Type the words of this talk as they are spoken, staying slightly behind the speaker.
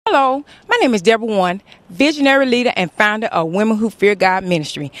Hello, my name is Deborah Warren, visionary leader and founder of Women Who Fear God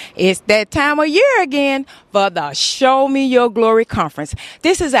Ministry. It's that time of year again for the Show Me Your Glory Conference.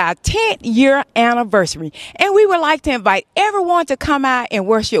 This is our 10th year anniversary, and we would like to invite everyone to come out and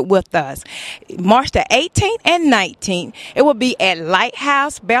worship with us. March the 18th and 19th, it will be at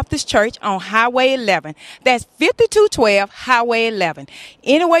Lighthouse Baptist Church on Highway 11. That's 5212 Highway 11.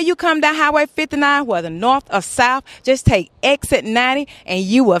 Anywhere you come down Highway 59, whether north or south, just take exit 90 and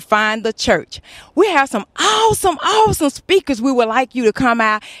you will find the church. We have some awesome speakers we would like you to come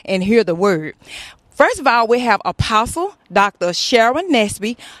out and hear the word. First of all, we have Apostle Dr. Sharon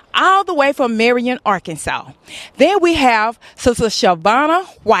Nesby, all the way from Marion, Arkansas. Then we have Sister Shavonna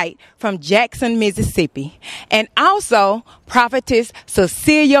White from Jackson, Mississippi. And also Prophetess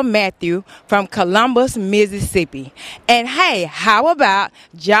Cecilia Matthew from Columbus, Mississippi. And hey, how about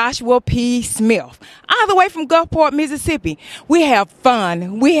Joshua P. Smith, all the way from Gulfport, Mississippi. We have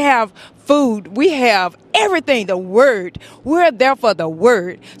fun. We have food. We have everything, the word. We're there for the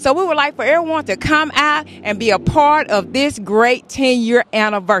word. So we would like for everyone to come out and be a part of this great 10-year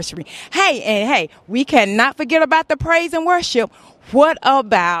anniversary. Hey, we cannot forget about the praise and worship. What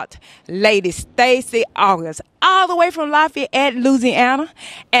about Lady Stacy August, all the way from Lafayette, Louisiana,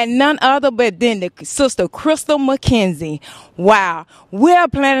 and none other but than the Sister Crystal McKenzie. Wow, we're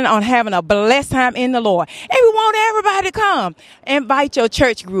planning on having a blessed time in the Lord, and we want everybody to come. Invite your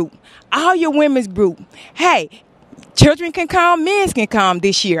church group, all your women's group. Hey, children can come, men can come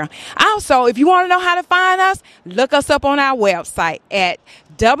this year. Also, if you want to know how to find us, look us up on our website at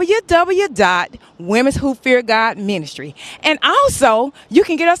www.Women Who Fear God Ministry. And also, you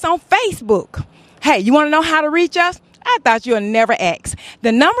can get us on Facebook. Hey, you want to know how to reach us? I thought you'll never ask.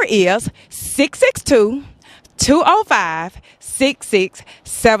 The number is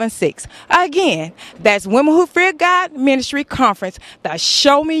 662-205-6676. Again, that's Women Who Fear God Ministry Conference, the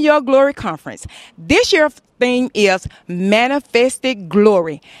Show Me Your Glory Conference. This year's theme is Manifested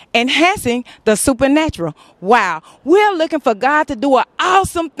Glory, enhancing the supernatural. Wow, we're looking for God to do an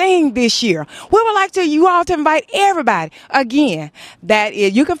awesome thing this year. We would like you all to invite everybody. Again, that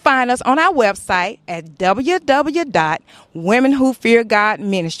is, you can find us on our website at www.Women Who Fear God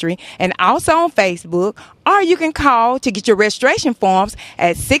Ministry, and also on Facebook, or you can call to get your registration forms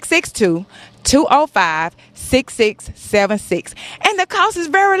at 662-205-6676. And the cost is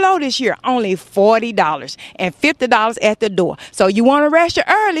very low this year, only $40 and $50 at the door. So you want to register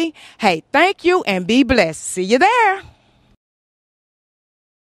early? Hey, thank you and be blessed. See you there.